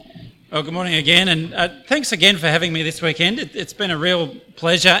Well, good morning again, and thanks again for having me this weekend. It's been a real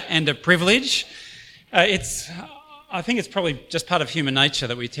pleasure and a privilege. I think it's probably just part of human nature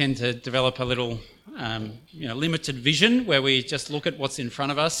that we tend to develop a little, limited vision where we just look at what's in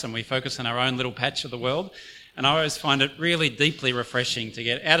front of us and we focus on our own little patch of the world. And I always find it really deeply refreshing to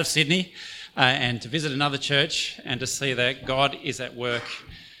get out of Sydney and to visit another church and to see that God is at work.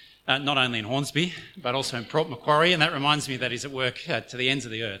 Not only in Hornsby, but also in Port Macquarie, and that reminds me that he's at work to the ends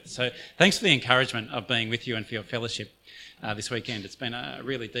of the earth. So thanks for the encouragement of being with you and for your fellowship this weekend. It's been a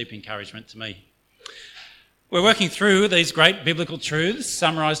really deep encouragement to me. We're working through these great biblical truths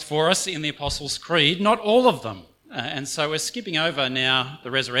summarised for us in the Apostles' Creed, not all of them. And so we're skipping over now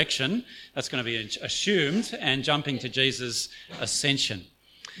the resurrection, that's going to be assumed, and jumping to Jesus' ascension.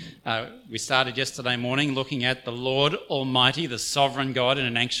 We started yesterday morning looking at the Lord Almighty, the sovereign God in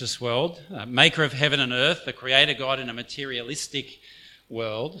an anxious world, maker of heaven and earth, the creator God in a materialistic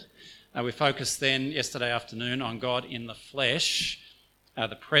world. We focused then yesterday afternoon on God in the flesh,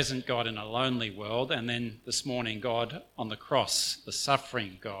 the present God in a lonely world, and then this morning God on the cross, the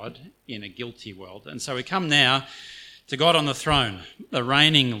suffering God in a guilty world. And so we come now to God on the throne, the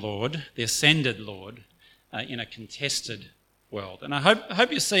reigning Lord, the ascended Lord, in a contested world. And I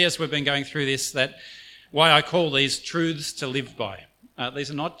hope you see as we've been going through this that why I call these truths to live by.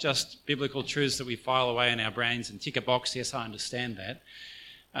 These are not just biblical truths that we file away in our brains and tick a box, yes, I understand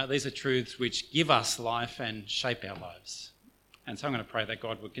that. These are truths which give us life and shape our lives. And so I'm going to pray that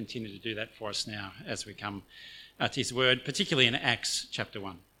God will continue to do that for us now as we come to his word, particularly in Acts chapter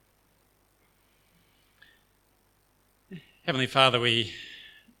 1. Heavenly Father, we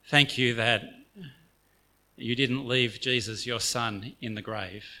thank you that you didn't leave Jesus, your son, in the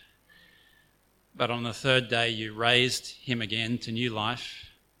grave, but on the third day you raised him again to new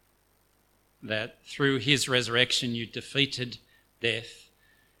life, that through his resurrection you defeated death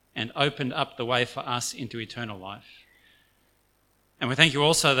and opened up the way for us into eternal life. And we thank you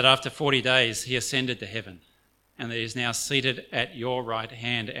also that after 40 days he ascended to heaven and that he is now seated at your right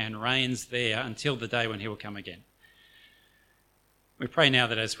hand and reigns there until the day when he will come again. We pray now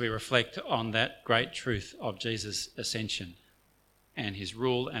that as we reflect on that great truth of Jesus' ascension and his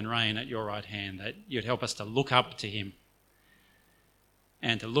rule and reign at your right hand, that you'd help us to look up to him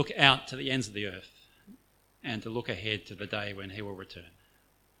and to look out to the ends of the earth and to look ahead to the day when he will return.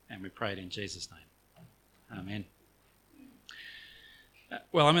 And we pray it in Jesus' name. Amen.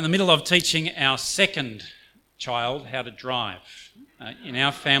 Well, I'm in the middle of teaching our second child how to drive. In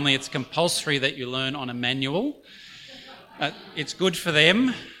our family, it's compulsory that you learn on a manual. It's good for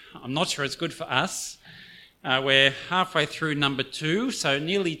them. I'm not sure it's good for us. We're halfway through number 2, so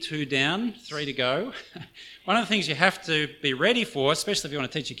nearly 2 down, 3 to go. One of the things you have to be ready for, especially if you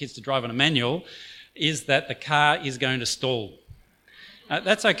want to teach your kids to drive on a manual, is that the car is going to stall.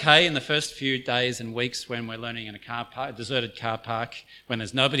 That's okay in the first few days and weeks when we're learning in a deserted car park, when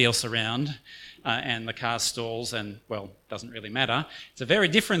there's nobody else around and the car stalls and, well, doesn't really matter. It's a very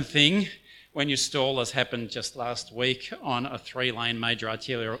different thing when you stall, as happened just last week on a 3-lane major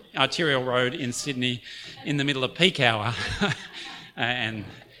arterial road in Sydney in the middle of peak hour. And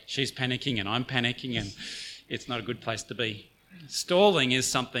she's panicking and I'm panicking and it's not a good place to be. Stalling is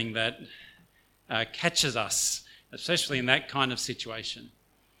something that catches us, especially in that kind of situation.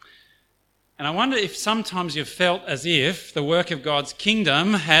 And I wonder if sometimes you've felt as if the work of God's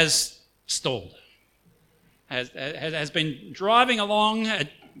kingdom has stalled, has been driving along at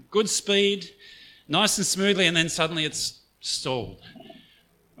good speed, nice and smoothly, and then suddenly it's stalled.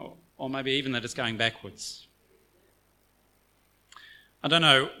 Or maybe even that it's going backwards. I don't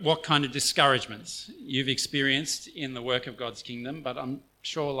know what kind of discouragements you've experienced in the work of God's kingdom, but I'm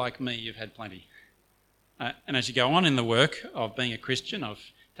sure, like me, you've had plenty. And as you go on in the work of being a Christian, of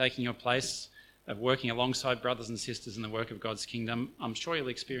taking your place, of working alongside brothers and sisters in the work of God's kingdom, I'm sure you'll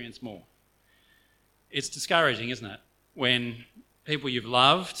experience more. It's discouraging, isn't it, when people you've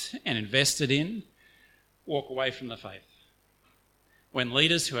loved and invested in walk away from the faith. When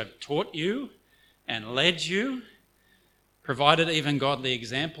leaders who have taught you and led you, provided even godly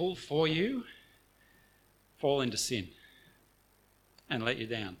example for you, fall into sin and let you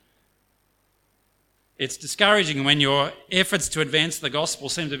down. It's discouraging when your efforts to advance the gospel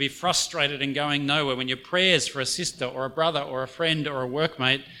seem to be frustrated and going nowhere, when your prayers for a sister or a brother or a friend or a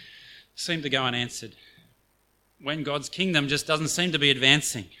workmate seem to go unanswered, when God's kingdom just doesn't seem to be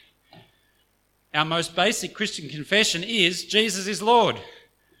advancing. Our most basic Christian confession is Jesus is Lord.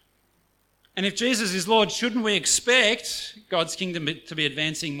 And if Jesus is Lord, shouldn't we expect God's kingdom to be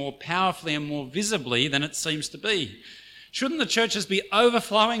advancing more powerfully and more visibly than it seems to be? Shouldn't the churches be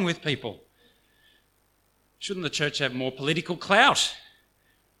overflowing with people? Shouldn't the church have more political clout?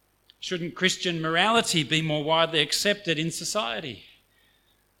 Shouldn't Christian morality be more widely accepted in society?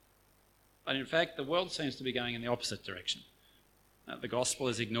 But in fact, the world seems to be going in the opposite direction. The gospel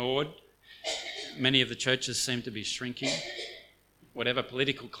is ignored. Many of the churches seem to be shrinking. Whatever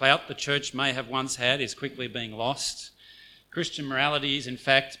political clout the church may have once had is quickly being lost. Christian morality is in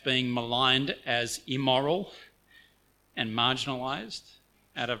fact being maligned as immoral and marginalised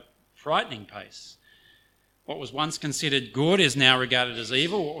at a frightening pace. What was once considered good is now regarded as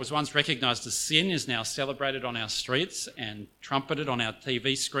evil. What was once recognised as sin is now celebrated on our streets and trumpeted on our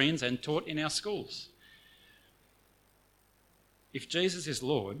TV screens and taught in our schools. If Jesus is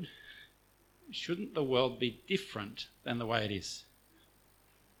Lord, shouldn't the world be different than the way it is?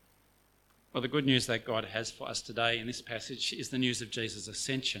 Well, the good news that God has for us today in this passage is the news of Jesus'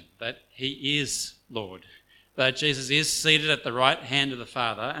 ascension, that he is Lord, that Jesus is seated at the right hand of the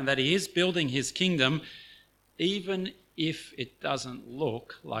Father, and that he is building his kingdom even if it doesn't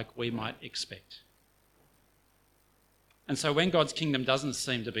look like we might expect. And so when God's kingdom doesn't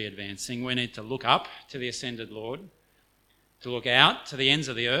seem to be advancing, we need to look up to the ascended Lord, to look out to the ends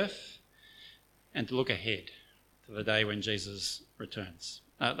of the earth, and to look ahead to the day when Jesus returns.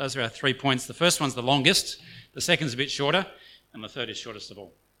 Those are our 3 points. The first one's the longest, the second's a bit shorter, and the third is shortest of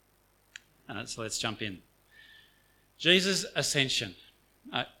all. So let's jump in. Jesus' ascension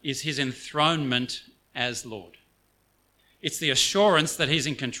is his enthronement as Lord. It's the assurance that he's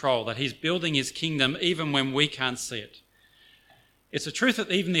in control, that he's building his kingdom even when we can't see it. It's a truth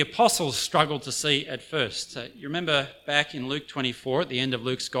that even the apostles struggled to see at first. You remember back in Luke 24, at the end of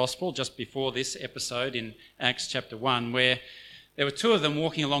Luke's gospel, just before this episode in Acts chapter 1, where there were two of them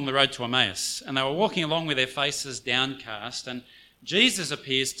walking along the road to Emmaus, and they were walking along with their faces downcast, and Jesus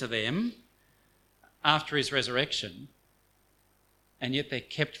appears to them after his resurrection, and yet they're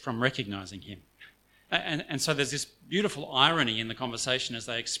kept from recognising him. And so there's this beautiful irony in the conversation as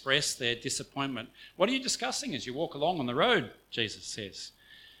they express their disappointment. What are you discussing as you walk along on the road? Jesus says.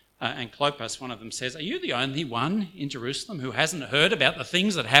 And Clopas, one of them, says, are you the only one in Jerusalem who hasn't heard about the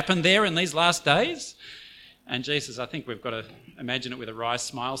things that happened there in these last days? And Jesus, I think we've got to imagine it with a wry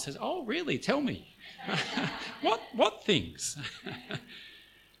smile, says, oh, really? Tell me. What things?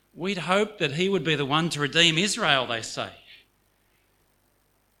 We'd hoped that he would be the one to redeem Israel, they say.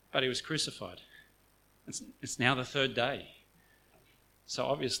 But he was crucified. It's now the third day. So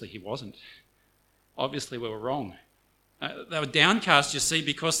obviously he wasn't. Obviously we were wrong. They were downcast, you see,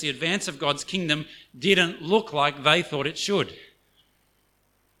 because the advance of God's kingdom didn't look like they thought it should.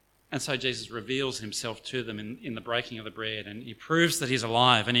 And so Jesus reveals himself to them in the breaking of the bread, and he proves that he's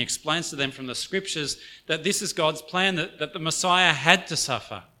alive, and he explains to them from the scriptures that this is God's plan, that the Messiah had to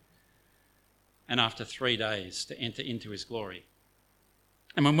suffer, and after 3 days to enter into his glory.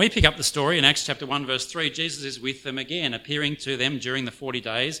 And when we pick up the story in Acts chapter 1 verse 3, Jesus is with them again, appearing to them during the 40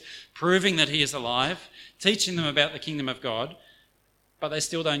 days, proving that he is alive, teaching them about the kingdom of God, but they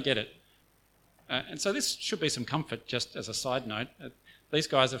still don't get it. And so this should be some comfort, just as a side note. These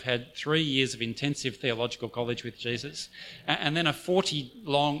guys have had 3 years of intensive theological college with Jesus, and then a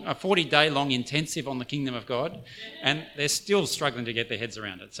 40-day long intensive on the kingdom of God, and they're still struggling to get their heads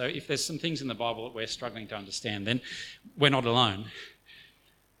around it. So if there's some things in the Bible that we're struggling to understand, then we're not alone.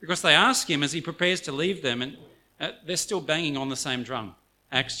 Because they ask him as he prepares to leave them, and they're still banging on the same drum.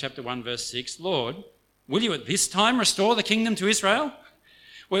 Acts chapter 1 verse 6, Lord, will you at this time restore the kingdom to Israel?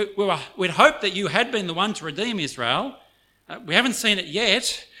 We'd hoped that you had been the one to redeem Israel. We haven't seen it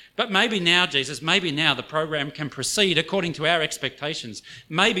yet, but maybe now, Jesus, maybe now the program can proceed according to our expectations.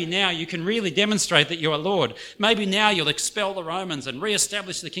 Maybe now you can really demonstrate that you are Lord. Maybe now you'll expel the Romans and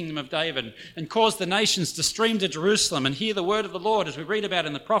re-establish the kingdom of David and cause the nations to stream to Jerusalem and hear the word of the Lord as we read about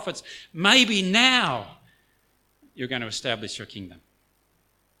in the prophets. Maybe now you're going to establish your kingdom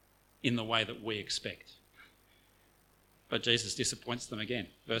in the way that we expect. But Jesus disappoints them again.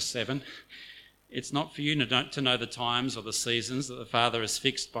 Verse 7. It's not for you to know the times or the seasons that the Father has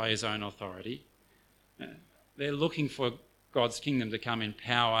fixed by his own authority. They're looking for God's kingdom to come in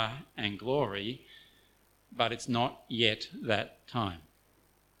power and glory, but it's not yet that time.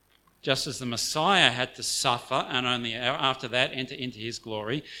 Just as the Messiah had to suffer and only after that enter into his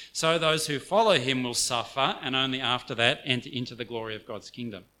glory, so those who follow him will suffer and only after that enter into the glory of God's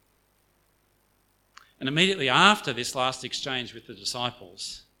kingdom. And immediately after this last exchange with the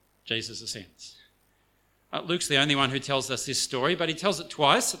disciples, Jesus ascends. Luke's the only one who tells us this story, but he tells it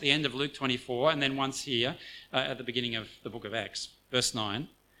twice at the end of Luke 24 and then once here at the beginning of the book of Acts. Verse 9,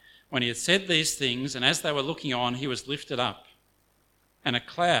 when he had said these things, and as they were looking on, he was lifted up, and a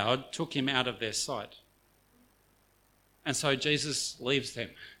cloud took him out of their sight. And so Jesus leaves them,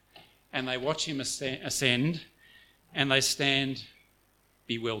 and they watch him ascend, and they stand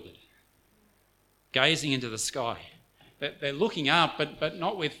bewildered. gazing into the sky. They're looking up, but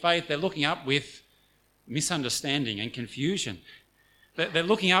not with faith. They're looking up with misunderstanding and confusion. They're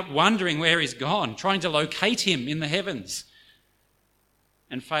looking up, wondering where he's gone, trying to locate him in the heavens,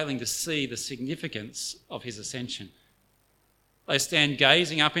 and failing to see the significance of his ascension. They stand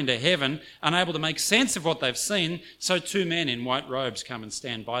gazing up into heaven, unable to make sense of what they've seen, so two men in white robes come and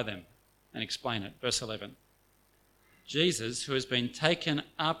stand by them and explain it. Verse 11. Jesus, who has been taken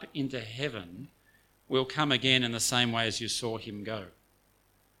up into heaven, will come again in the same way as you saw him go.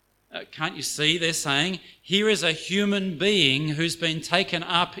 Can't you see, they're saying, here is a human being who's been taken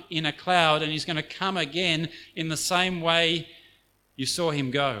up in a cloud and he's going to come again in the same way you saw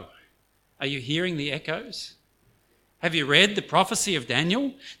him go. Are you hearing the echoes? Have you read the prophecy of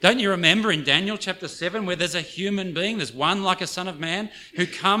Daniel? Don't you remember in Daniel chapter 7 where there's a human being, there's one like a son of man who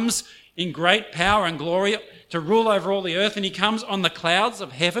comes in great power and glory to rule over all the earth, and he comes on the clouds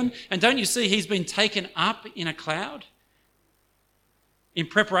of heaven? And don't you see he's been taken up in a cloud in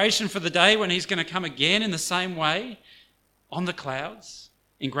preparation for the day when he's going to come again in the same way on the clouds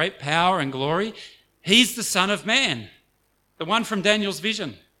in great power and glory? He's the Son of Man, the one from Daniel's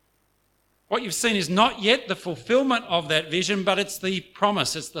vision. What you've seen is not yet the fulfillment of that vision, but it's the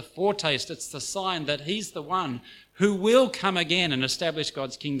promise, it's the foretaste, it's the sign that he's the one who will come again and establish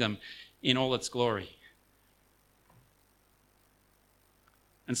God's kingdom in all its glory.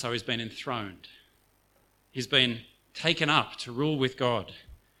 And so he's been enthroned. He's been taken up to rule with God.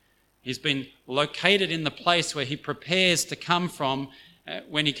 He's been located in the place where he prepares to come from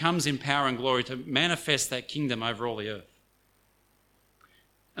when he comes in power and glory to manifest that kingdom over all the earth.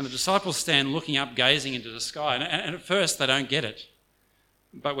 And the disciples stand looking up, gazing into the sky. And at first they don't get it.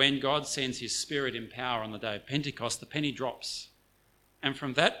 But when God sends his Spirit in power on the day of Pentecost, the penny drops. And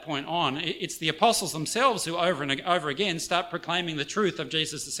from that point on, it's the apostles themselves who over and over again start proclaiming the truth of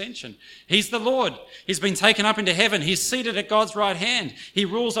Jesus' ascension. He's the Lord. He's been taken up into heaven. He's seated at God's right hand. He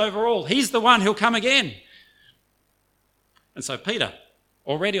rules over all. He's the one who'll come again. And so Peter,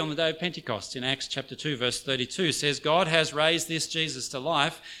 already on the day of Pentecost, in Acts chapter 2, verse 32, says, God has raised this Jesus to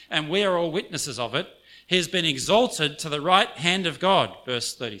life, and we are all witnesses of it. He has been exalted to the right hand of God,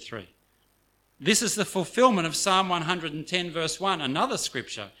 verse 33. This is the fulfillment of Psalm 110, verse 1, another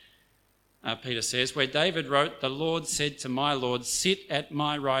scripture, Peter says, where David wrote, the Lord said to my Lord, sit at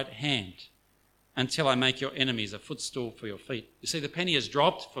my right hand until I make your enemies a footstool for your feet. You see, the penny has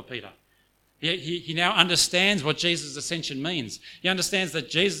dropped for Peter. He now understands what Jesus' ascension means. He understands that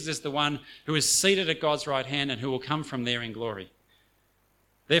Jesus is the one who is seated at God's right hand and who will come from there in glory.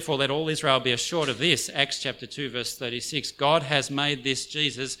 Therefore, let all Israel be assured of this, Acts chapter 2, verse 36, God has made this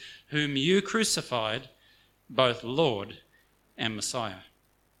Jesus, whom you crucified, both Lord and Messiah.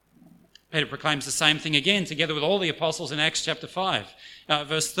 Peter proclaims the same thing again, together with all the apostles in Acts chapter 5.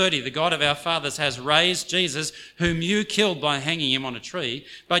 Verse 30, the God of our fathers has raised Jesus, whom you killed by hanging him on a tree,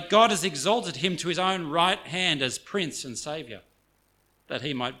 but God has exalted him to his own right hand as Prince and Saviour, that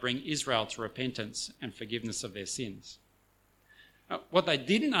he might bring Israel to repentance and forgiveness of their sins. What they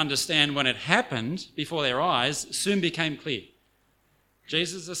didn't understand when it happened before their eyes soon became clear.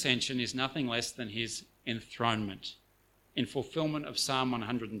 Jesus' ascension is nothing less than his enthronement. In fulfillment of Psalm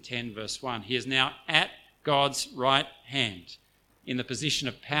 110, verse 1, he is now at God's right hand in the position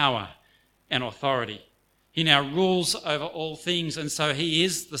of power and authority. He now rules over all things, and so he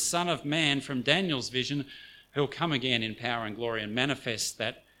is the Son of Man from Daniel's vision, who'll come again in power and glory and manifest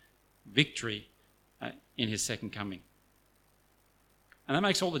that victory in his second coming. And that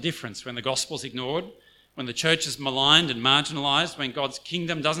makes all the difference when the gospel's ignored, when the church is maligned and marginalised, when God's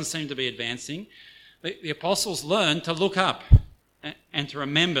kingdom doesn't seem to be advancing. The apostles learned to look up and to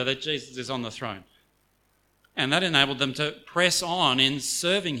remember that Jesus is on the throne. And that enabled them to press on in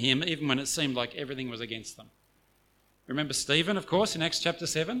serving him even when it seemed like everything was against them. Remember Stephen, of course, in Acts chapter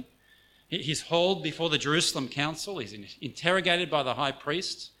 7? He's hauled before the Jerusalem council. He's interrogated by the high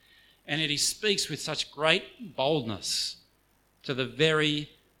priest. And yet he speaks with such great boldness to the very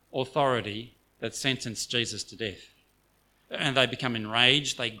authority that sentenced Jesus to death. And they become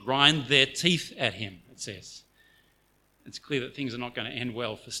enraged. They grind their teeth at him, it says. It's clear that things are not going to end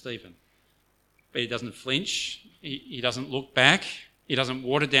well for Stephen. But he doesn't flinch. He doesn't look back. He doesn't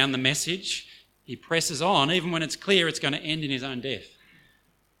water down the message. He presses on, even when it's clear it's going to end in his own death.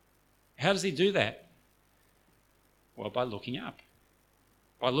 How does he do that? Well, by looking up.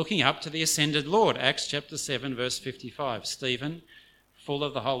 By looking up to the ascended Lord. Acts chapter 7, verse 55. Stephen, full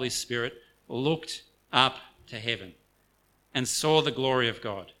of the Holy Spirit, looked up to heaven and saw the glory of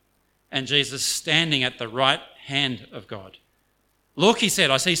God, and Jesus standing at the right hand of God. Look, he said,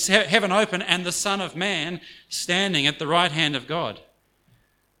 I see heaven open and the Son of Man standing at the right hand of God.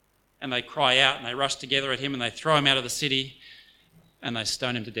 and they cry out and they rush together at him and they throw him out of the city and they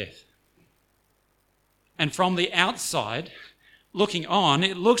stone him to death. And from the outside, looking on,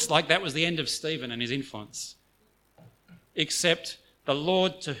 it looks like that was the end of Stephen and his influence. Except the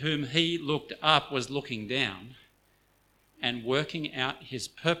Lord to whom he looked up was looking down and working out his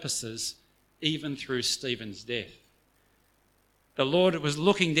purposes even through Stephen's death. The Lord was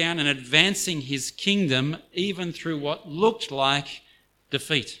looking down and advancing his kingdom even through what looked like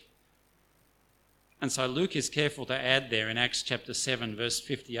defeat. And so Luke is careful to add there in Acts chapter 7, verse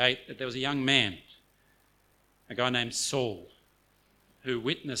 58, that there was a young man, a guy named Saul, who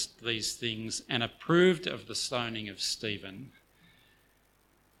witnessed these things and approved of the stoning of Stephen,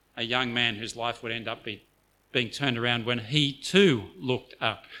 a young man whose life would end up being turned around when he too looked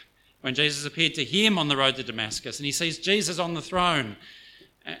up. When Jesus appeared to him on the road to Damascus and he sees Jesus on the throne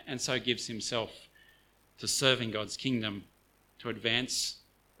and so gives himself to serving God's kingdom to advance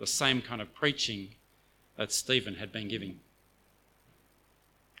the same kind of preaching that Stephen had been giving.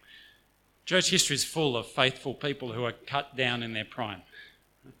 Church history is full of faithful people who are cut down in their prime,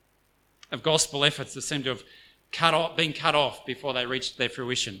 of gospel efforts that seem to have been cut off before they reached their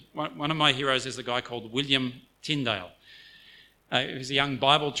fruition. One of my heroes is a guy called William Tyndale. He was a young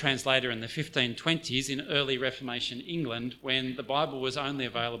Bible translator in the 1520s in early Reformation England when the Bible was only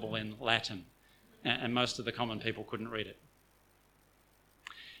available in Latin and most of the common people couldn't read it.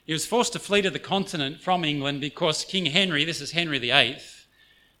 He was forced to flee to the continent from England because King Henry, this is Henry VIII,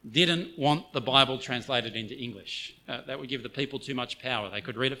 didn't want the Bible translated into English. That would give the people too much power. They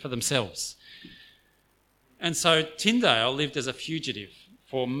could read it for themselves. And so Tyndale lived as a fugitive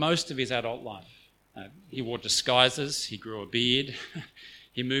for most of his adult life. He wore disguises, he grew a beard,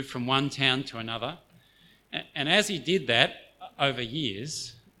 he moved from one town to another. And as he did that over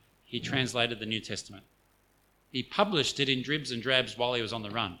years, he translated the New Testament. He published it in dribs and drabs while he was on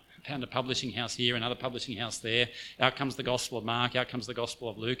the run. Found a publishing house here, another publishing house there. Out comes the Gospel of Mark, out comes the Gospel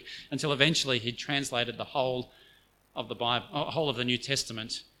of Luke, until eventually he'd translated the whole of the Bible, whole of the New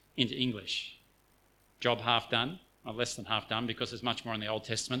Testament into English. Job half done. Well, less than half done because there's much more in the Old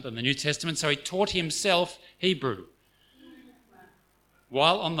Testament than the New Testament. So he taught himself Hebrew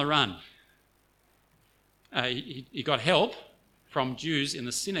while on the run. He got help from Jews in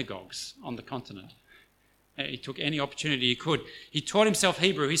the synagogues on the continent. He took any opportunity he could. He taught himself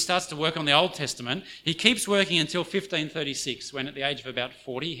Hebrew. He starts to work on the Old Testament. He keeps working until 1536 when at the age of about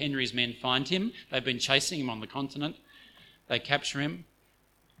 40, Henry's men find him. They've been chasing him on the continent. They capture him.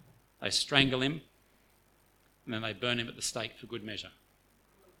 They strangle him. And then they burn him at the stake for good measure.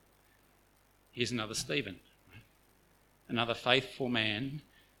 Here's another Stephen, another faithful man,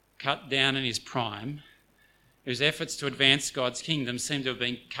 cut down in his prime, whose efforts to advance God's kingdom seem to have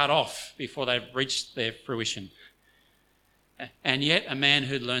been cut off before they've reached their fruition. And yet a man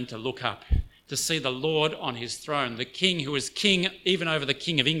who learned to look up, to see the Lord on his throne, the king who was king even over the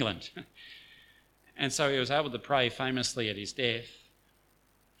King of England. And so he was able to pray famously at his death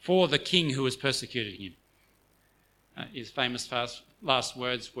for the king who was persecuting him. His famous last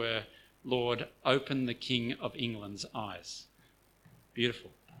words were, "Lord, open the King of England's eyes."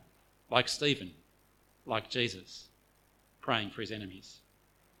 Beautiful. Like Stephen, like Jesus, praying for his enemies.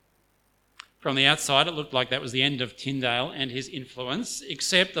 From the outside, it looked like that was the end of Tyndale and his influence,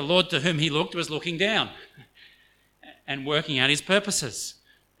 except the Lord to whom he looked was looking down and working out his purposes,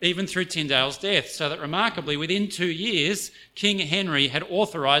 even through Tyndale's death, so that remarkably, within 2 years, King Henry had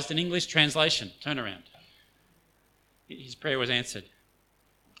authorised an English translation. Turn around. His prayer was answered.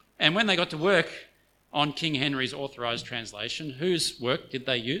 And when they got to work on King Henry's authorised translation, whose work did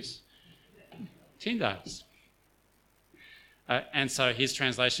they use? Tyndale's. And so his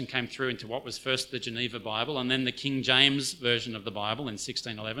translation came through into what was first the Geneva Bible and then the King James version of the Bible in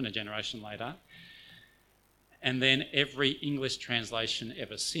 1611, a generation later. And then every English translation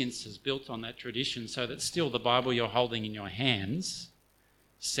ever since has built on that tradition, so that still the Bible you're holding in your hands,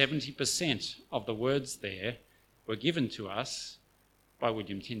 70% of the words there were given to us by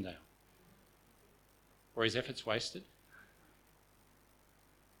William Tyndale. Were his efforts wasted?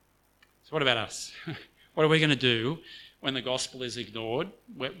 So what about us? What are we going to do when the gospel is ignored,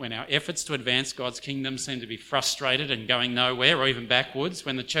 when our efforts to advance God's kingdom seem to be frustrated and going nowhere or even backwards,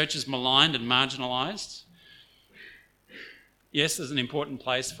 when the church is maligned and marginalised? Yes, there's an important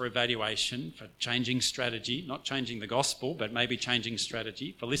place for evaluation, for changing strategy, not changing the gospel, but maybe changing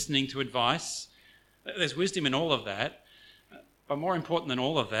strategy, for listening to advice. There's wisdom in all of that. But more important than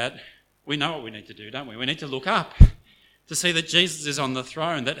all of that, we know what we need to do, don't we? We need to look up to see that Jesus is on the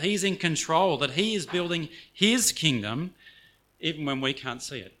throne, that he's in control, that he is building his kingdom even when we can't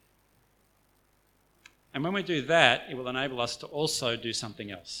see it. And when we do that, it will enable us to also do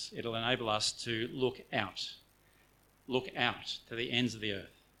something else. It'll enable us to look out to the ends of the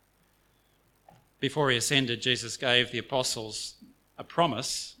earth. Before he ascended, Jesus gave the apostles a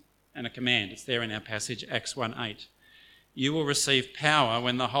promise and a command. It's there in our passage, Acts 1:8. You will receive power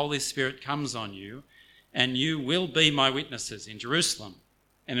when the Holy Spirit comes on you, and you will be my witnesses in Jerusalem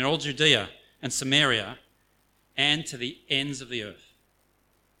and in all Judea and Samaria and to the ends of the earth.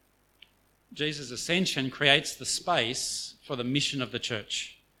 Jesus' ascension creates the space for the mission of the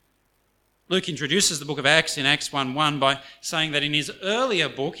church. Luke introduces the book of Acts in Acts 1:1 by saying that in his earlier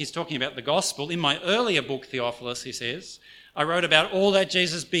book, he's talking about the gospel, in my earlier book, Theophilus, he says, I wrote about all that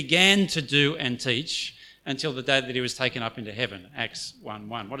Jesus began to do and teach until the day that he was taken up into heaven, Acts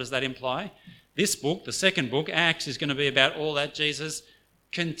 1:1. What does that imply? This book, the second book, Acts, is going to be about all that Jesus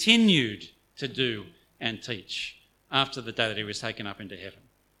continued to do and teach after the day that he was taken up into heaven.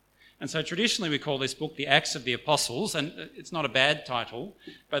 And so traditionally we call this book the Acts of the Apostles, and it's not a bad title,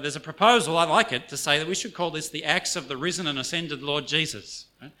 but there's a proposal, I like it, to say that we should call this the Acts of the Risen and Ascended Lord Jesus.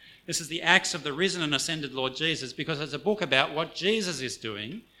 Right? This is the Acts of the Risen and Ascended Lord Jesus because it's a book about what Jesus is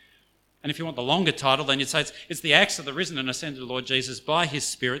doing. And if you want the longer title, then you'd say it's the Acts of the Risen and Ascended Lord Jesus by his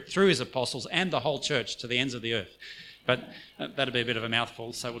Spirit through his apostles and the whole church to the ends of the earth. But that'd be a bit of a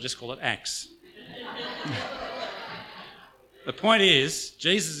mouthful, so we'll just call it Acts. The point is,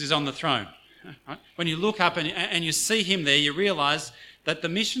 Jesus is on the throne. Right? When you look up and you see him there, you realise that the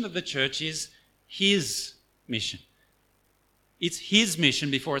mission of the church is his mission. It's his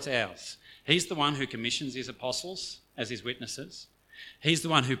mission before it's ours. He's the one who commissions his apostles as his witnesses. He's the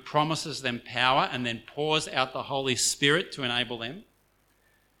one who promises them power and then pours out the Holy Spirit to enable them.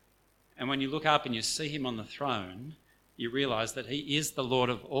 And when you look up and you see him on the throne, you realise that he is the Lord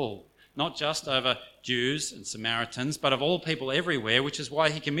of all. Not just over Jews and Samaritans, but of all people everywhere, which is why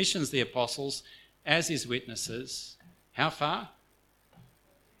he commissions the apostles as his witnesses. How far?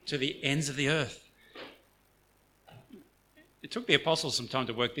 To the ends of the earth. It took the apostles some time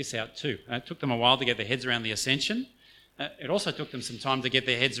to work this out too. It took them a while to get their heads around the ascension. It also took them some time to get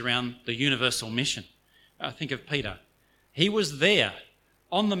their heads around the universal mission. Think of Peter. He was there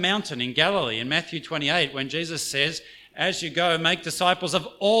on the mountain in Galilee in Matthew 28 when Jesus says, as you go, make disciples of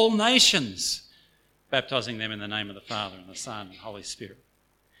all nations, baptising them in the name of the Father and the Son and the Holy Spirit.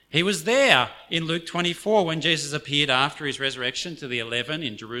 He was there in Luke 24 when Jesus appeared after his resurrection to the 11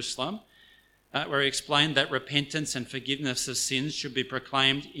 in Jerusalem, where he explained that repentance and forgiveness of sins should be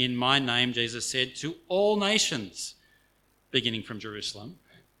proclaimed in my name, Jesus said, to all nations, beginning from Jerusalem.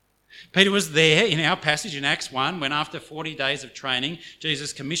 Peter was there in our passage in Acts 1 when after 40 days of training,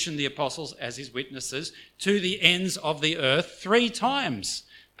 Jesus commissioned the apostles as his witnesses to the ends of the earth. 3 times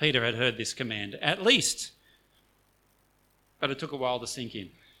Peter had heard this command, at least. But it took a while to sink in.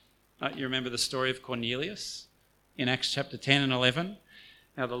 You remember the story of Cornelius in Acts chapter 10 and 11?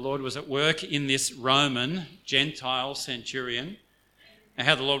 How the Lord was at work in this Roman Gentile centurion, and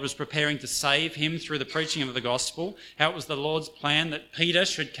how the Lord was preparing to save him through the preaching of the gospel, how it was the Lord's plan that Peter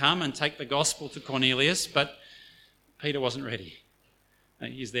should come and take the gospel to Cornelius, but Peter wasn't ready.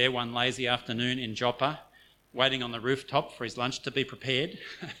 He's there one lazy afternoon in Joppa, waiting on the rooftop for his lunch to be prepared,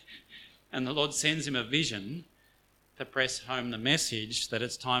 and the Lord sends him a vision to press home the message that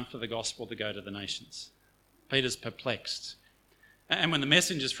it's time for the gospel to go to the nations. Peter's perplexed. And when the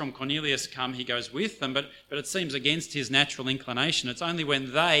messengers from Cornelius come, he goes with them, but it seems against his natural inclination. It's only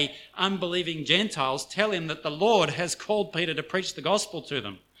when they, unbelieving Gentiles, tell him that the Lord has called Peter to preach the gospel to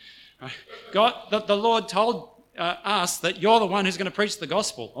them. The Lord told us that you're the one who's going to preach the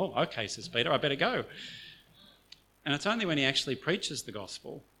gospel. Oh, okay, says Peter, I better go. And it's only when he actually preaches the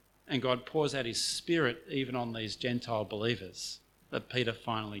gospel and God pours out his Spirit even on these Gentile believers that Peter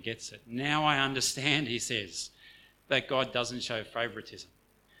finally gets it. Now I understand, he says, that God doesn't show favouritism.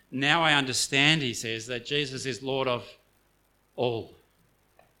 Now I understand, he says, that Jesus is Lord of all.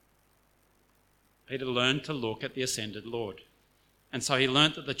 Peter learned to look at the ascended Lord. And so he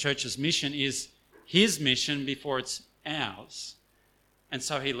learned that the church's mission is his mission before it's ours. And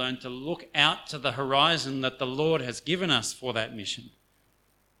so he learned to look out to the horizon that the Lord has given us for that mission.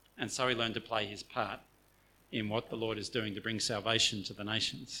 And so he learned to play his part in what the Lord is doing to bring salvation to the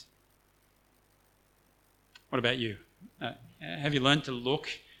nations. What about you? Have you learned to look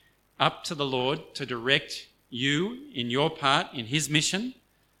up to the Lord to direct you in your part in his mission,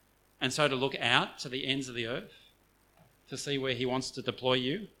 and so to look out to the ends of the earth to see where he wants to deploy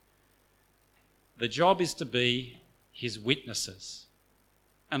you? The job is to be his witnesses.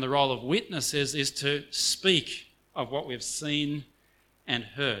 And the role of witnesses is to speak of what we've seen and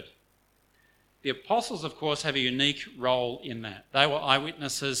heard. The apostles, of course, have a unique role in that. They were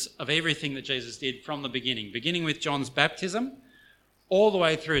eyewitnesses of everything that Jesus did from the beginning with John's baptism, all the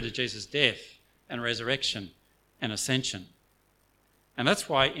way through to Jesus' death and resurrection and ascension. And that's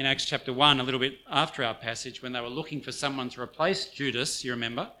why in Acts chapter 1, a little bit after our passage, when they were looking for someone to replace Judas, you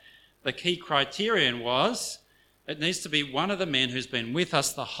remember, the key criterion was it needs to be one of the men who's been with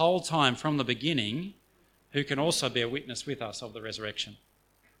us the whole time from the beginning, who can also be a witness with us of the resurrection.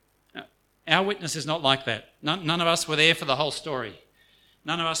 Now, our witness is not like that. None of us were there for the whole story.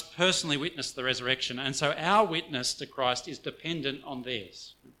 None of us personally witnessed the resurrection, and so our witness to Christ is dependent on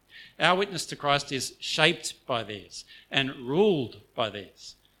theirs. Our witness to Christ is shaped by theirs and ruled by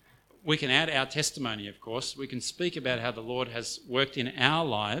theirs. We can add our testimony, of course. We can speak about how the Lord has worked in our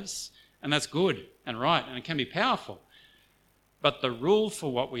lives, and that's good and right, and it can be powerful. But the rule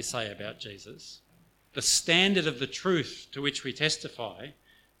for what we say about Jesus, the standard of the truth to which we testify,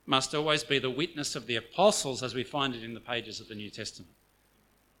 must always be the witness of the apostles as we find it in the pages of the New Testament.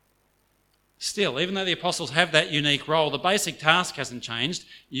 Still, even though the apostles have that unique role, the basic task hasn't changed.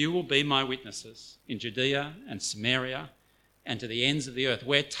 You will be my witnesses in Judea and Samaria and to the ends of the earth.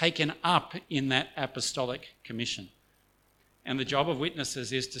 We're taken up in that apostolic commission. And the job of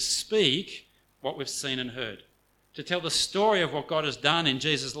witnesses is to speak what we've seen and heard, to tell the story of what God has done in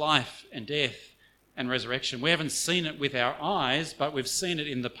Jesus' life and death and resurrection. We haven't seen it with our eyes, but we've seen it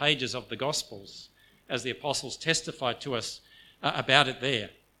in the pages of the Gospels as the apostles testified to us about it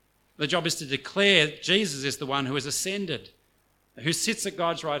there. The job is to declare Jesus is the one who has ascended, who sits at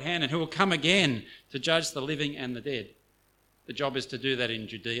God's right hand and who will come again to judge the living and the dead. The job is to do that in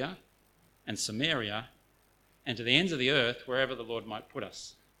Judea and Samaria and to the ends of the earth, wherever the Lord might put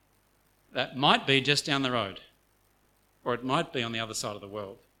us. That might be just down the road, or it might be on the other side of the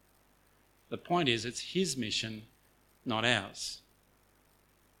world. The point is, it's his mission, not ours.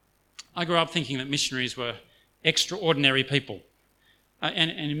 I grew up thinking that missionaries were extraordinary people.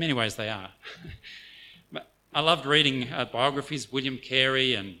 And in many ways they are. But I loved reading biographies, William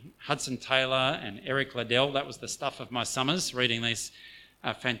Carey and Hudson Taylor and Eric Liddell. That was the stuff of my summers, reading these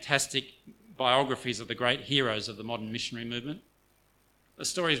fantastic biographies of the great heroes of the modern missionary movement. The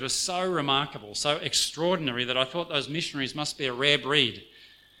stories were so remarkable, so extraordinary, that I thought those missionaries must be a rare breed.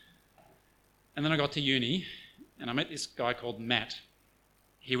 And then I got to uni and I met this guy called Matt.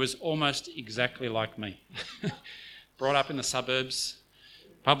 He was almost exactly like me. Brought up in the suburbs,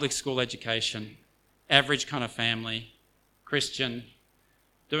 public school education, average kind of family, Christian,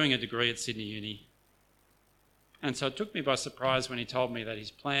 doing a degree at Sydney Uni. And so it took me by surprise when he told me that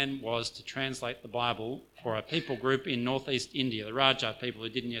his plan was to translate the Bible for a people group in northeast India, the Rajah people who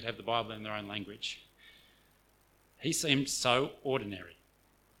didn't yet have the Bible in their own language. He seemed so ordinary.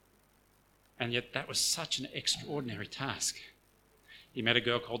 And yet that was such an extraordinary task. He met a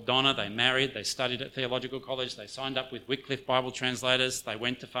girl called Donna, they married, they studied at theological college, they signed up with Wycliffe Bible translators, they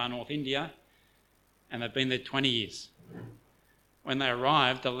went to far north India, and they've been there 20 years. When they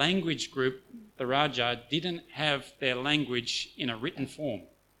arrived, the language group, the Rajah, didn't have their language in a written form.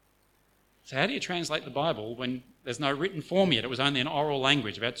 So how do you translate the Bible when there's no written form yet? It was only an oral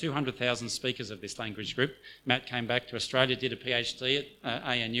language, about 200,000 speakers of this language group. Matt came back to Australia, did a PhD at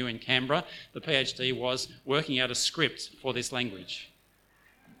ANU in Canberra. The PhD was working out a script for this language.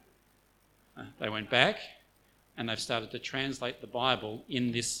 They went back and they've started to translate the Bible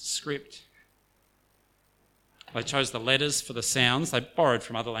in this script. They chose the letters for the sounds. They borrowed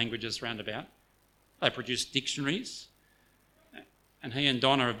from other languages round about. They produced dictionaries. And he and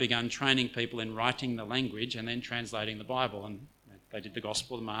Donna have begun training people in writing the language and then translating the Bible. And they did the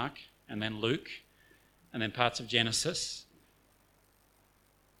Gospel of Mark and then Luke and then parts of Genesis.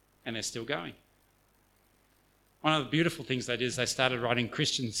 And they're still going. One of the beautiful things they did is they started writing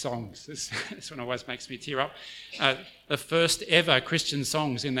Christian songs. This one always makes me tear up. The first ever Christian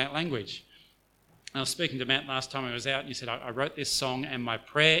songs in that language. I was speaking to Matt last time I was out and he said, I wrote this song and my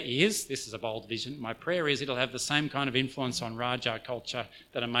prayer is, this is a bold vision, my prayer is it'll have the same kind of influence on Rajah culture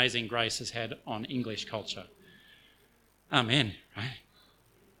that Amazing Grace has had on English culture. Amen, right?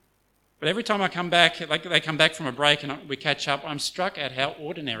 But every time I come back, like they come back from a break and we catch up, I'm struck at how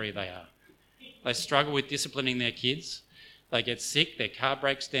ordinary they are. They struggle with disciplining their kids. They get sick, their car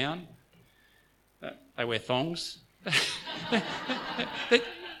breaks down. They wear thongs.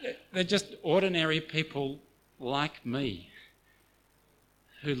 They're just ordinary people like me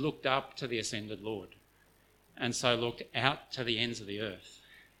who looked up to the ascended Lord and so looked out to the ends of the earth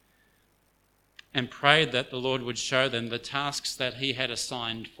and prayed that the Lord would show them the tasks that he had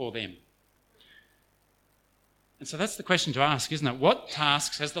assigned for them. And so that's the question to ask, isn't it? What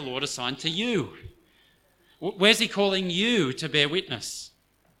tasks has the Lord assigned to you? Where's he calling you to bear witness?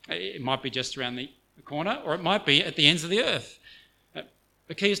 It might be just around the corner, or it might be at the ends of the earth.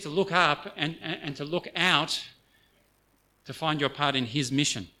 The key is to look up and to look out to find your part in his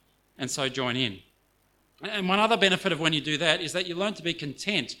mission, and so join in. And one other benefit of when you do that is that you learn to be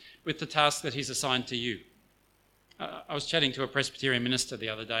content with the task that he's assigned to you. I was chatting to a Presbyterian minister the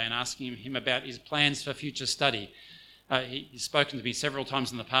other day and asking him about his plans for future study. He's spoken to me several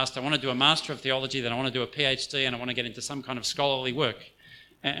times in the past. I want to do a Master of Theology, then I want to do a PhD, and I want to get into some kind of scholarly work.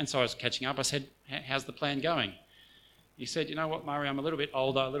 And so I was catching up. I said, how's the plan going? He said, you know what, Murray, I'm a little bit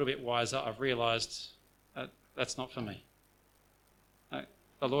older, a little bit wiser. I've realised that's not for me.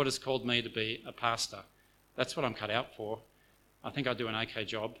 The Lord has called me to be a pastor. That's what I'm cut out for. I think I do an okay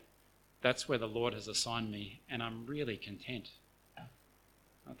job. That's where the Lord has assigned me, and I'm really content.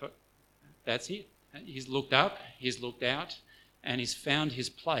 I thought, that's it. He's looked up, he's looked out, and he's found his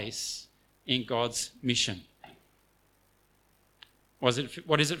place in God's mission.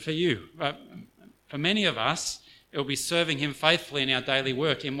 What is it for you? For many of us, it will be serving him faithfully in our daily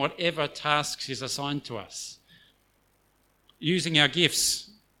work, in whatever tasks he's assigned to us. Using our gifts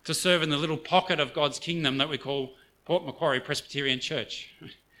to serve in the little pocket of God's kingdom that we call Port Macquarie Presbyterian Church.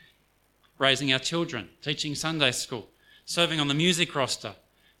 Raising our children, teaching Sunday school, serving on the music roster,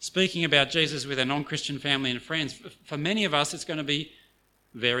 speaking about Jesus with our non-Christian family and friends. For many of us, it's going to be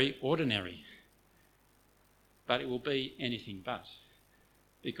very ordinary. But it will be anything but.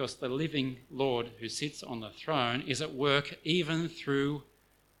 Because the living Lord who sits on the throne is at work even through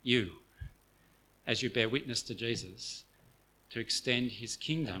you as you bear witness to Jesus to extend his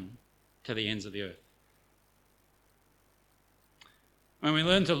kingdom to the ends of the earth. When we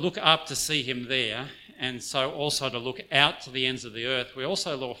learn to look up to see him there, and so also to look out to the ends of the earth, we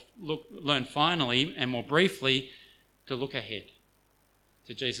also learn finally and more briefly to look ahead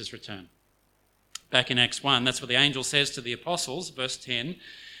to Jesus' return. Back in Acts 1, that's what the angel says to the apostles, verse 10.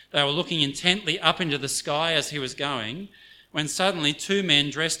 They were looking intently up into the sky as he was going, when suddenly 2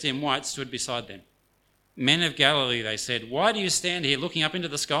 men dressed in white stood beside them. Men of Galilee, they said, why do you stand here looking up into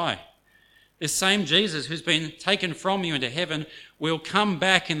the sky? This same Jesus who's been taken from you into heaven will come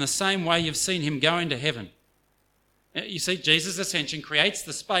back in the same way you've seen him go into heaven. You see, Jesus' ascension creates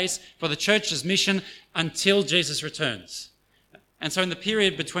the space for the church's mission until Jesus returns. And so in the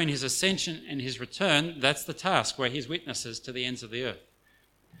period between his ascension and his return, that's the task where he's witnesses to the ends of the earth.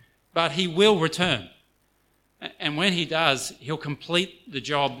 But he will return. And when he does, he'll complete the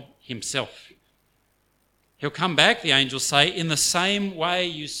job himself. He'll come back, the angels say, in the same way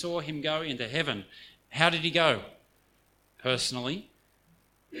you saw him go into heaven. How did he go? Personally,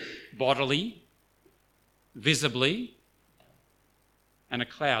 bodily, visibly, and a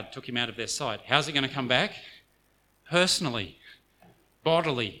cloud took him out of their sight. How's he going to come back? Personally,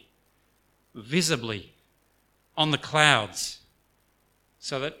 bodily, visibly, on the clouds,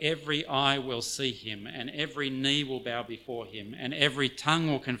 so that every eye will see him and every knee will bow before him and every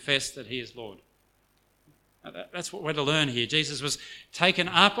tongue will confess that he is Lord. That's what we're to learn here. Jesus was taken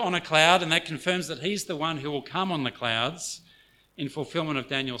up on a cloud, and that confirms that he's the one who will come on the clouds in fulfillment of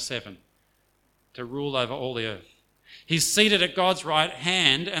Daniel 7 to rule over all the earth. He's seated at God's right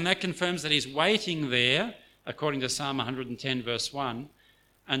hand, and that confirms that he's waiting there, according to Psalm 110 verse 1,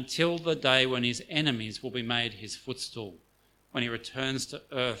 until the day when his enemies will be made his footstool, when he returns to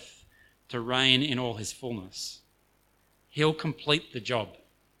earth to reign in all his fullness. He'll complete the job.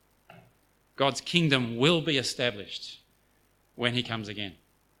 God's kingdom will be established when he comes again.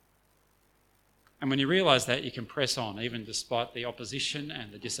 And when you realise that, you can press on, even despite the opposition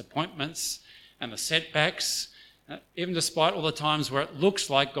and the disappointments and the setbacks, even despite all the times where it looks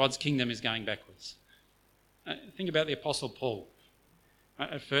like God's kingdom is going backwards. Think about the Apostle Paul.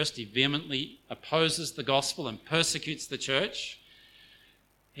 At first, he vehemently opposes the gospel and persecutes the church.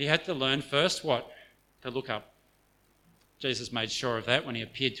 He had to learn first what? To look up. Jesus made sure of that when he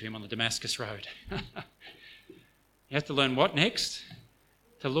appeared to him on the Damascus road. You have to learn what next?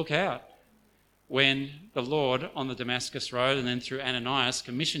 To look out. When the Lord on the Damascus road and then through Ananias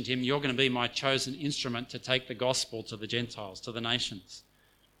commissioned him, you're going to be my chosen instrument to take the gospel to the Gentiles, to the nations.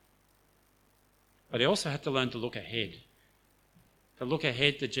 But he also had to learn to look ahead. To look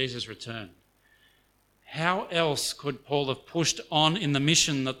ahead to Jesus' return. How else could Paul have pushed on in the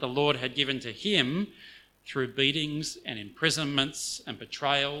mission that the Lord had given to him through beatings and imprisonments and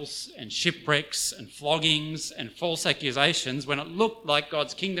betrayals and shipwrecks and floggings and false accusations when it looked like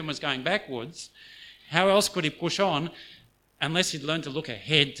God's kingdom was going backwards? How else could he push on unless he'd learned to look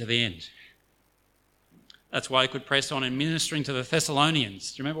ahead to the end? That's why he could press on in ministering to the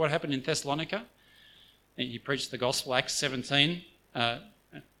Thessalonians. Do you remember what happened in Thessalonica? He preached the gospel, Acts 17,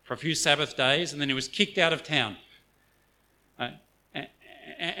 for a few Sabbath days, and then he was kicked out of town.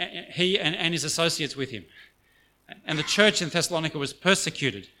 he and his associates with him. And the church in Thessalonica was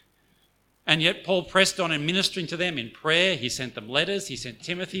persecuted. And yet Paul pressed on in ministering to them in prayer. He sent them letters. He sent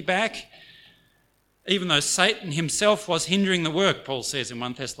Timothy back. Even though Satan himself was hindering the work, Paul says in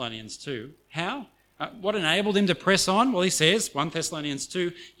 1 Thessalonians 2. How? What enabled him to press on? Well, he says, 1 Thessalonians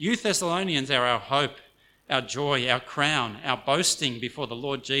 2, you Thessalonians are our hope, our joy, our crown, our boasting before the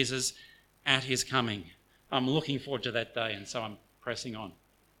Lord Jesus at his coming. I'm looking forward to that day, and so I'm pressing on.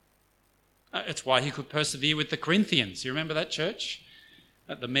 It's why he could persevere with the Corinthians. You remember that church?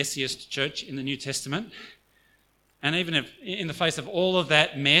 The messiest church in the New Testament. And even if, in the face of all of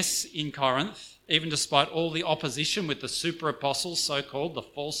that mess in Corinth, even despite all the opposition with the super apostles, so-called, the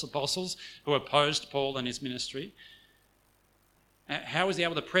false apostles, who opposed Paul and his ministry, how was he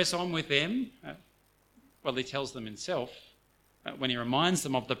able to press on with them? Well, he tells them himself when he reminds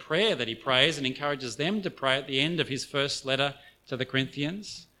them of the prayer that he prays and encourages them to pray at the end of his first letter to the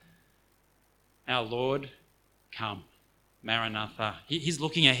Corinthians. Our Lord, come. Maranatha. He's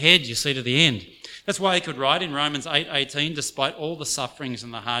looking ahead, you see, to the end. That's why he could write in Romans 8:18, despite all the sufferings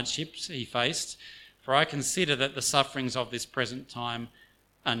and the hardships he faced, for I consider that the sufferings of this present time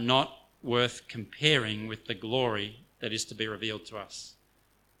are not worth comparing with the glory that is to be revealed to us.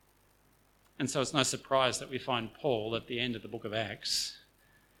 And so it's no surprise that we find Paul at the end of the book of Acts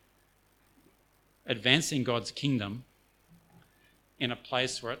advancing God's kingdom in a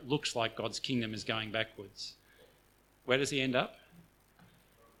place where it looks like God's kingdom is going backwards. Where does he end up?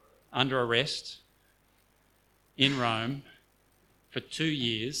 Under arrest in Rome for 2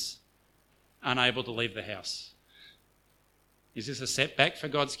 years, unable to leave the house. Is this a setback for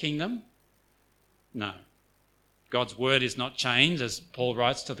God's kingdom? No. God's word is not changed, as Paul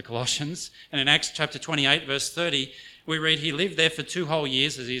writes to the Colossians. And in Acts chapter 28, verse 30, we read, he lived there for 2 whole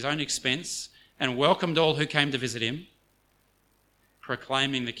years at his own expense and welcomed all who came to visit him,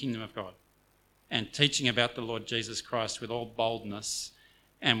 proclaiming the kingdom of God and teaching about the Lord Jesus Christ with all boldness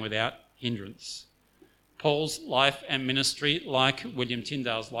and without hindrance. Paul's life and ministry, like William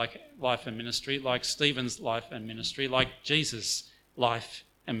Tyndale's life and ministry, like Stephen's life and ministry, like Jesus' life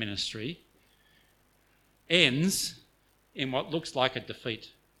and ministry, ends in what looks like a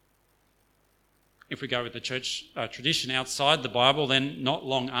defeat. If we go with the church tradition outside the Bible, then not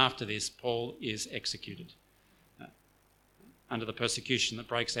long after this, Paul is executed under the persecution that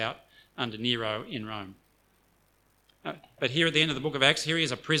breaks out under Nero in Rome. But here at the end of the book of Acts, here he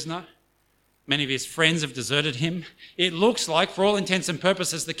is a prisoner. Many of his friends have deserted him. It looks like, for all intents and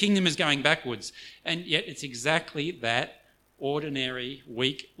purposes, the kingdom is going backwards. And yet it's exactly that ordinary,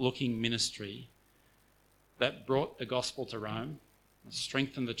 weak-looking ministry that brought the gospel to Rome,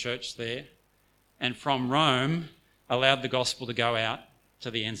 strengthened the church there, and from Rome allowed the gospel to go out to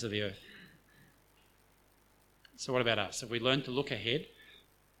the ends of the earth. So what about us? Have we learned to look ahead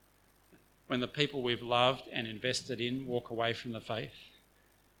when the people we've loved and invested in walk away from the faith?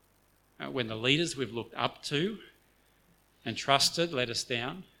 When the leaders we've looked up to and trusted let us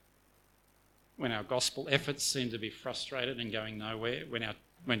down? When our gospel efforts seem to be frustrated and going nowhere?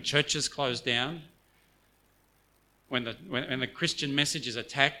 When churches close down? When the Christian message is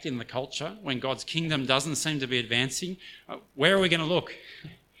attacked in the culture? When God's kingdom doesn't seem to be advancing? Where are we going to look?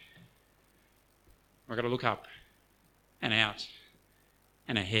 We've got to look up and out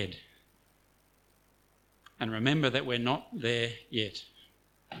and ahead. And remember that we're not there yet.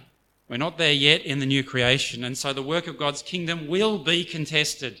 We're not there yet in the new creation, and so the work of God's kingdom will be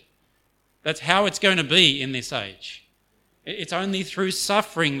contested. That's how it's going to be in this age. It's only through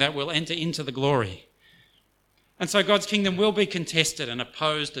suffering that we'll enter into the glory. And so God's kingdom will be contested and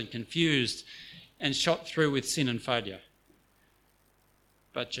opposed and confused and shot through with sin and failure.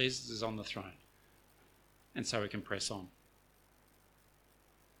 But Jesus is on the throne, and so we can press on.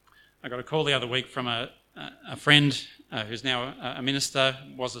 I got a call the other week from a friend who's now a minister,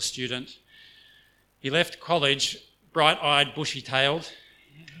 was a student. He left college bright-eyed, bushy-tailed,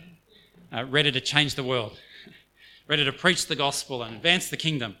 ready to change the world, ready to preach the gospel and advance the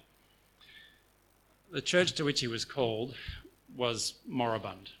kingdom. The church to which he was called was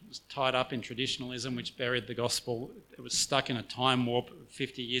moribund. It was tied up in traditionalism, which buried the gospel. It was stuck in a time warp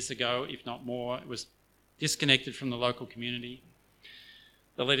 50 years ago, if not more. It was disconnected from the local community.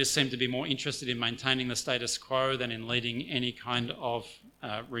 The leaders seemed to be more interested in maintaining the status quo than in leading any kind of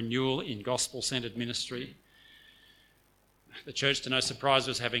renewal in gospel-centred ministry. The church, to no surprise,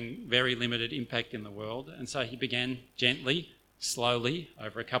 was having very limited impact in the world, and so he began gently, slowly,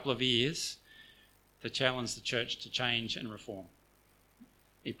 over a couple of years, to challenge the church to change and reform.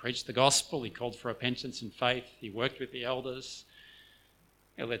 He preached the gospel, he called for repentance and faith, he worked with the elders,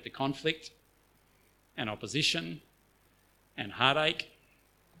 he led to conflict and opposition and heartache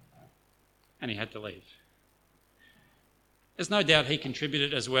and he had to leave. There's no doubt he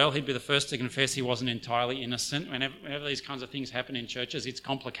contributed as well. He'd be the first to confess he wasn't entirely innocent. Whenever these kinds of things happen in churches, it's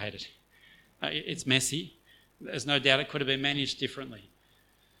complicated. It's messy. There's no doubt it could have been managed differently.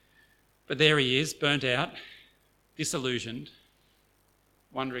 But there he is, burnt out, disillusioned,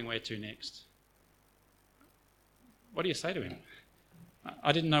 wondering where to next. What do you say to him?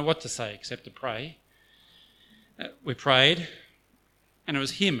 I didn't know what to say except to pray. We prayed, and it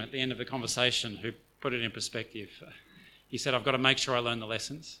was him at the end of the conversation who put it in perspective. He said, I've got to make sure I learn the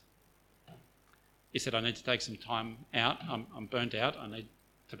lessons. He said, I need to take some time out. I'm burnt out. I need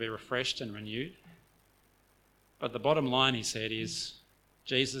to be refreshed and renewed. But the bottom line, he said, is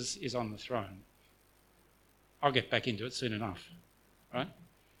Jesus is on the throne. I'll get back into it soon enough, right?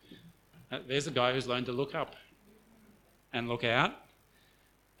 There's a guy who's learned to look up and look out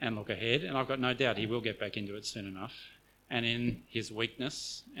and look ahead, and I've got no doubt he will get back into it soon enough. And in his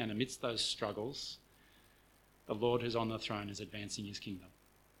weakness and amidst those struggles, the Lord who's on the throne is advancing his kingdom.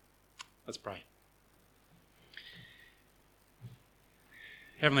 Let's pray.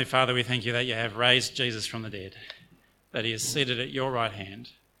 Heavenly Father, we thank you that you have raised Jesus from the dead, that he is seated at your right hand,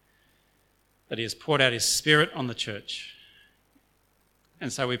 that he has poured out his Spirit on the church.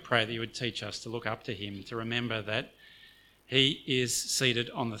 And so we pray that you would teach us to look up to him, to remember that he is seated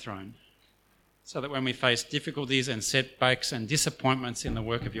on the throne, so that when we face difficulties and setbacks and disappointments in the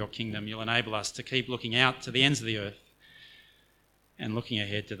work of your kingdom, you'll enable us to keep looking out to the ends of the earth and looking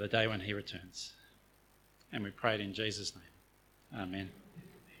ahead to the day when he returns. And we pray it in Jesus' name. Amen.